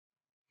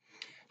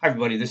Hi,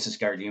 everybody. This is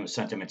Gary Dean with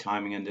Sentiment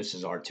Timing, and this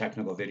is our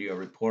technical video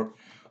report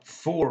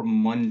for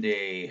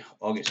Monday,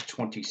 August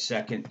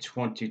 22nd,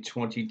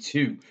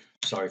 2022.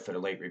 Sorry for the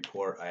late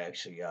report. I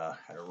actually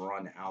had to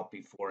run out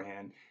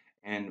beforehand.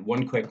 And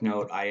one quick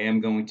note, I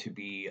am going to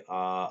be,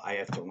 I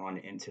have to run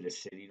into the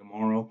city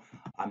tomorrow.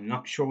 I'm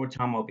not sure what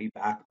time I'll be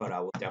back, but I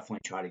will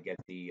definitely try to get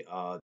the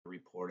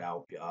report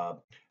out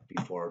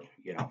before,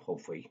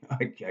 hopefully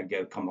I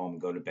get come home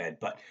and go to bed.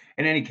 But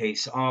in any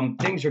case,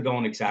 things are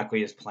going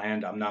exactly as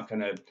planned. I'm not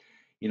going to,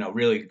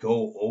 really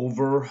go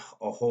over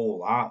a whole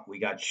lot. We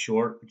got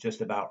short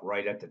just about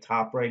right at the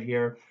top right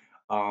here.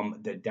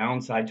 The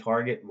downside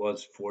target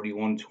was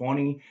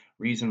 41.20.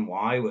 Reason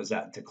why was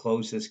that to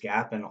close this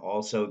gap and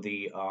also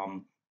the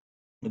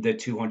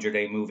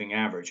 200-day moving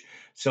average.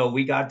 So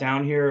we got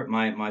down here.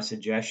 My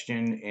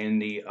suggestion in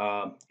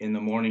the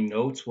morning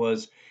notes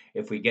was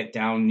if we get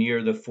down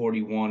near the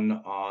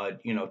 41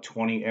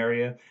 20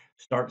 area,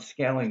 start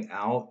scaling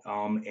out,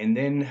 and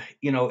then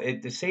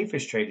the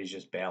safest trade is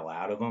just bail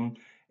out of them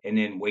and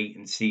then wait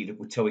and see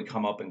until we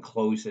come up and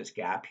close this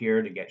gap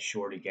here to get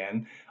short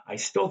again. I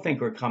still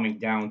think we're coming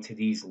down to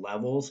these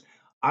levels.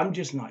 I'm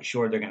just not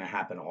sure they're going to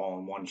happen all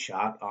in one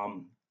shot.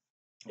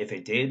 If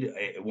it did,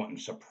 it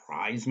wouldn't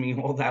surprise me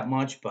all that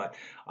much, but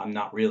I'm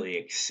not really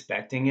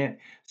expecting it.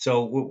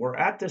 So we're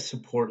at the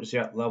support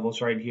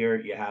levels right here.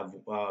 You have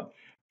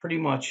pretty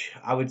much,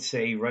 I would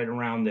say, right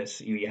around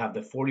this. You have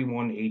the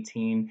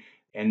 41.18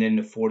 and then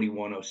the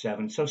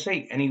 41.07. So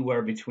say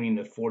anywhere between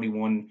the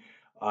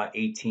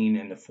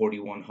 41.18 and the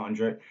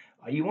 4100.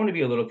 You want to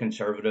be a little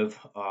conservative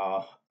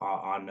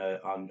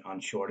on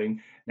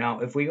shorting. Now,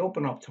 if we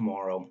open up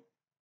tomorrow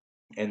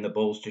and the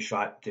Bulls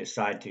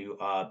decide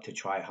to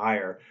try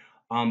higher,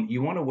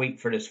 you want to wait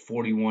for this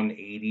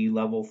 4180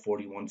 level,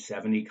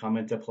 4170 come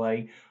into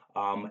play,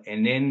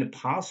 and then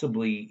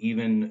possibly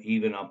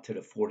even up to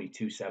the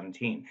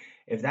 4217.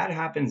 If that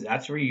happens,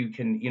 that's where you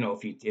can,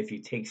 if you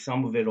take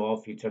some of it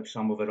off, you took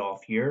some of it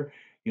off here,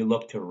 you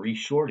look to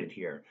reshort it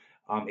here.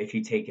 If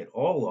you take it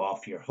all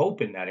off, you're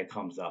hoping that it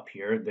comes up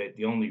here.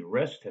 The only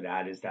risk to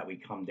that is that we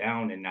come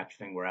down and next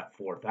thing we're at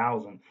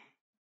 4,000,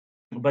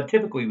 but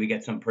typically we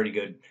get some pretty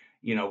good,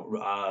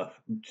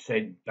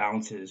 say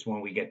bounces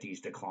when we get these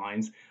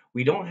declines.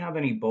 We don't have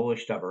any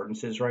bullish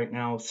divergences right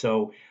now,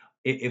 so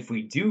if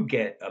we do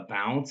get a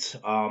bounce,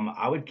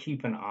 I would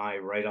keep an eye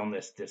right on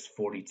this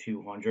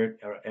 4200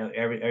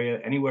 area,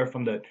 anywhere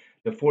from the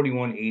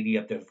 4180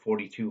 up to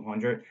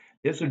 4200.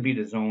 This would be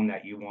the zone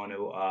that you want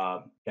to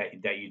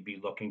that you'd be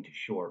looking to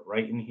short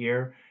right in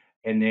here,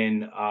 and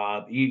then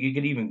you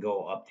could even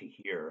go up to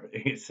here,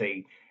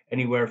 say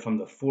anywhere from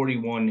the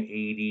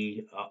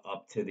 4180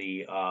 up to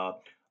the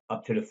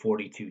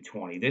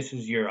 4220. This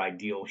is your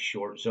ideal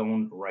short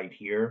zone right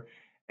here.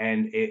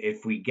 And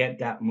if we get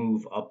that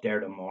move up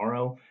there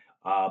tomorrow,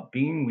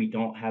 being we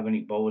don't have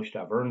any bullish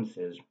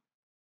divergences,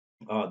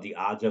 the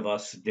odds of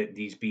us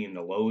these being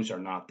the lows are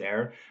not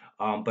there.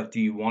 But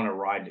do you want to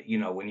ride,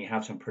 when you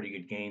have some pretty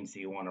good gains, do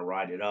you want to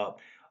ride it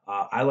up?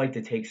 I like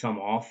to take some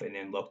off and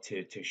then look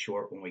to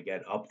short when we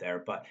get up there.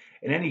 But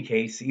in any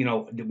case,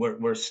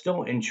 we're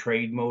still in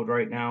trade mode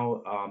right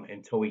now,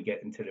 until we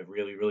get into the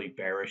really, really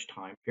bearish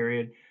time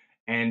period.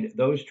 And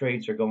those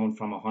trades are going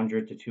from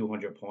 100 to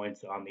 200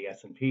 points on the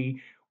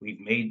S&P. We've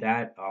made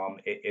that.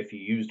 If you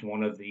used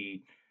one of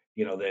the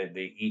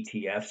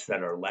ETFs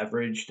that are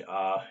leveraged,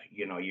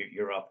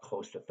 you're up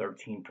close to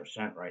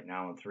 13% right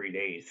now in 3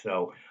 days.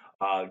 So,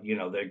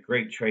 they're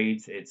great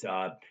trades. It's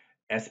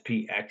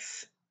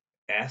SPXS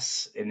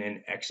and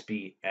then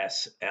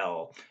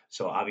XBSL.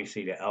 So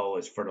obviously the L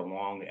is for the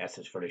long, the S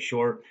is for the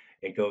short.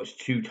 It goes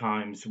two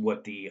times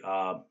what the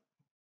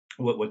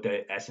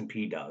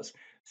S&P does.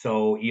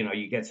 So,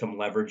 you get some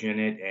leverage in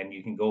it and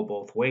you can go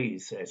both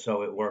ways.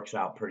 So it works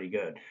out pretty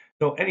good.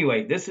 So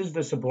anyway, this is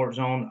the support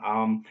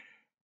zone.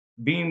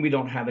 Being we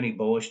don't have any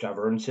bullish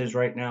divergences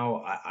right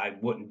now, I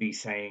wouldn't be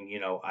saying,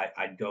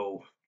 I'd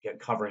go get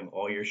covering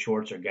all your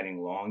shorts or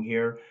getting long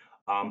here.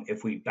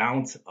 If we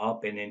bounce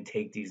up and then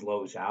take these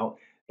lows out,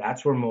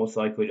 that's where most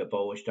likely the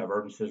bullish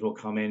divergences will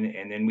come in,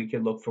 and then we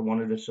could look for one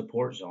of the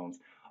support zones.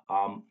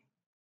 Um,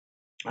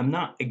 I'm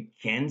not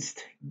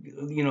against,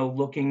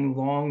 looking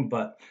long,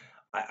 but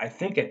I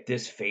think at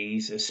this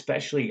phase,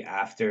 especially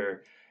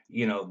after,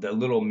 the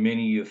little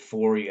mini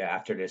euphoria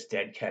after this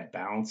dead cat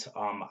bounce,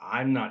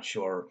 I'm not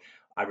sure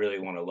I really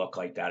want to look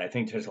like that. I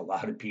think there's a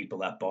lot of people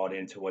that bought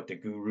into what the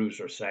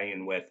gurus are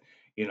saying with,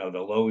 the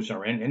lows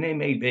are in, and they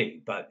may be,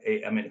 but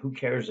I mean, who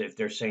cares if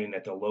they're saying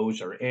that the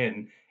lows are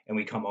in and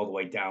we come all the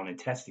way down and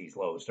test these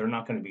lows? They're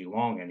not going to be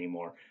long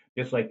anymore.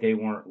 Just like they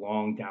weren't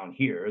long down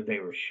here, they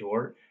were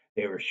short,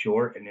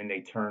 and then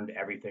they turned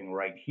everything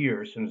right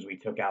here as soon as we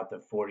took out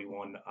the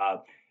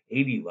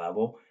 41.80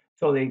 level.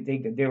 So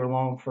they were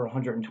long for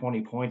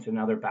 120 points, and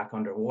now they're back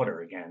underwater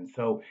again.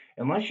 So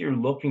unless you're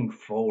looking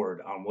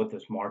forward on what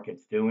this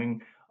market's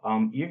doing,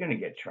 you're going to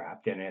get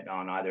trapped in it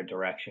on either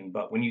direction.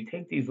 But when you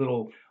take these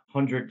little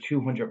 100,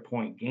 200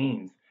 point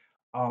gains,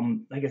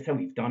 like I said,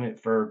 we've done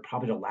it for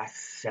probably the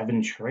last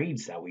 7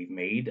 trades that we've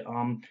made.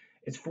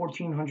 It's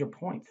 1,400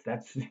 points.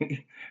 That's,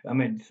 I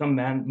mean, some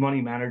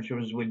money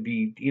managers would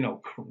be,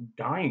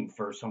 dying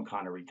for some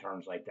kind of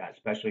returns like that,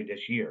 especially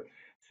this year.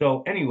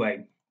 So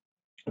anyway,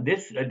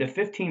 this the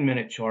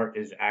 15-minute chart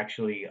is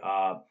actually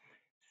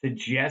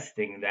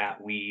suggesting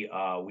that we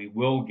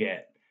will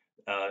get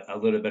a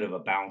little bit of a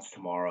bounce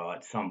tomorrow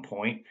at some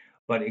point.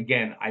 But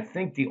again, I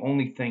think the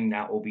only thing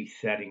that will be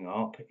setting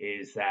up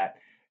is that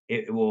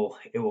it will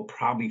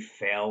probably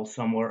fail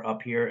somewhere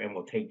up here and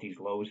we'll take these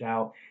lows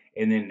out,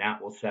 and then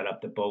that will set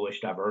up the bullish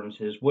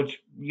divergences,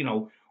 which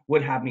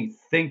would have me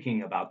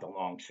thinking about the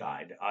long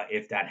side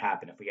if that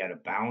happened. If we had a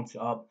bounce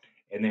up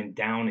and then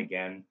down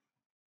again,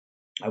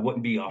 I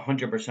wouldn't be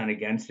 100%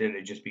 against it.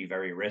 It'd just be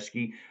very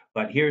risky.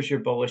 But here's your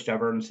bullish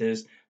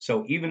divergences.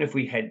 So even if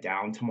we head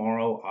down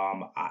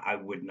tomorrow, I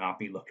would not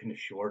be looking to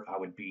short. I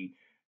would be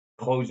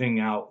closing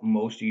out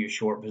most of your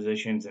short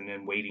positions and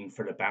then waiting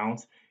for the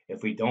bounce.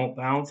 If we don't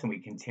bounce and we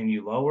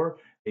continue lower,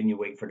 then you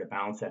wait for the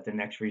bounce at the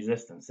next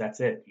resistance. That's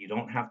it. You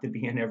don't have to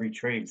be in every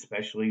trade,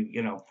 especially,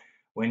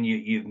 when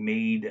you've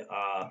made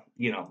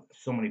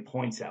so many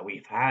points that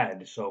we've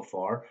had so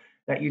far,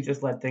 that you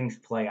just let things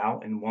play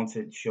out, and once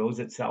it shows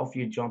itself,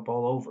 you jump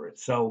all over it.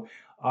 So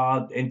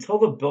until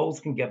the Bills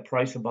can get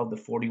price above the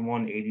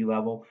 41.80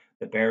 level,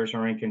 the Bears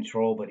are in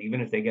control. But even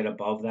if they get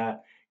above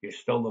that, you're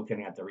still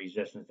looking at the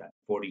resistance at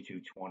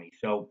 42.20.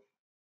 So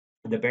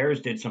the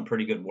Bears did some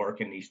pretty good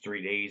work in these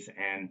 3 days,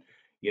 and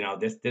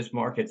this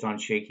market's on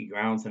shaky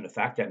grounds, and the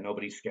fact that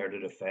nobody's scared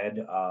of the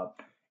Fed,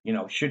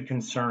 should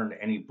concern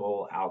any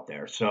bull out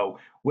there. So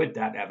with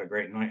that, have a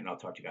great night, and I'll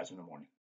talk to you guys in the morning.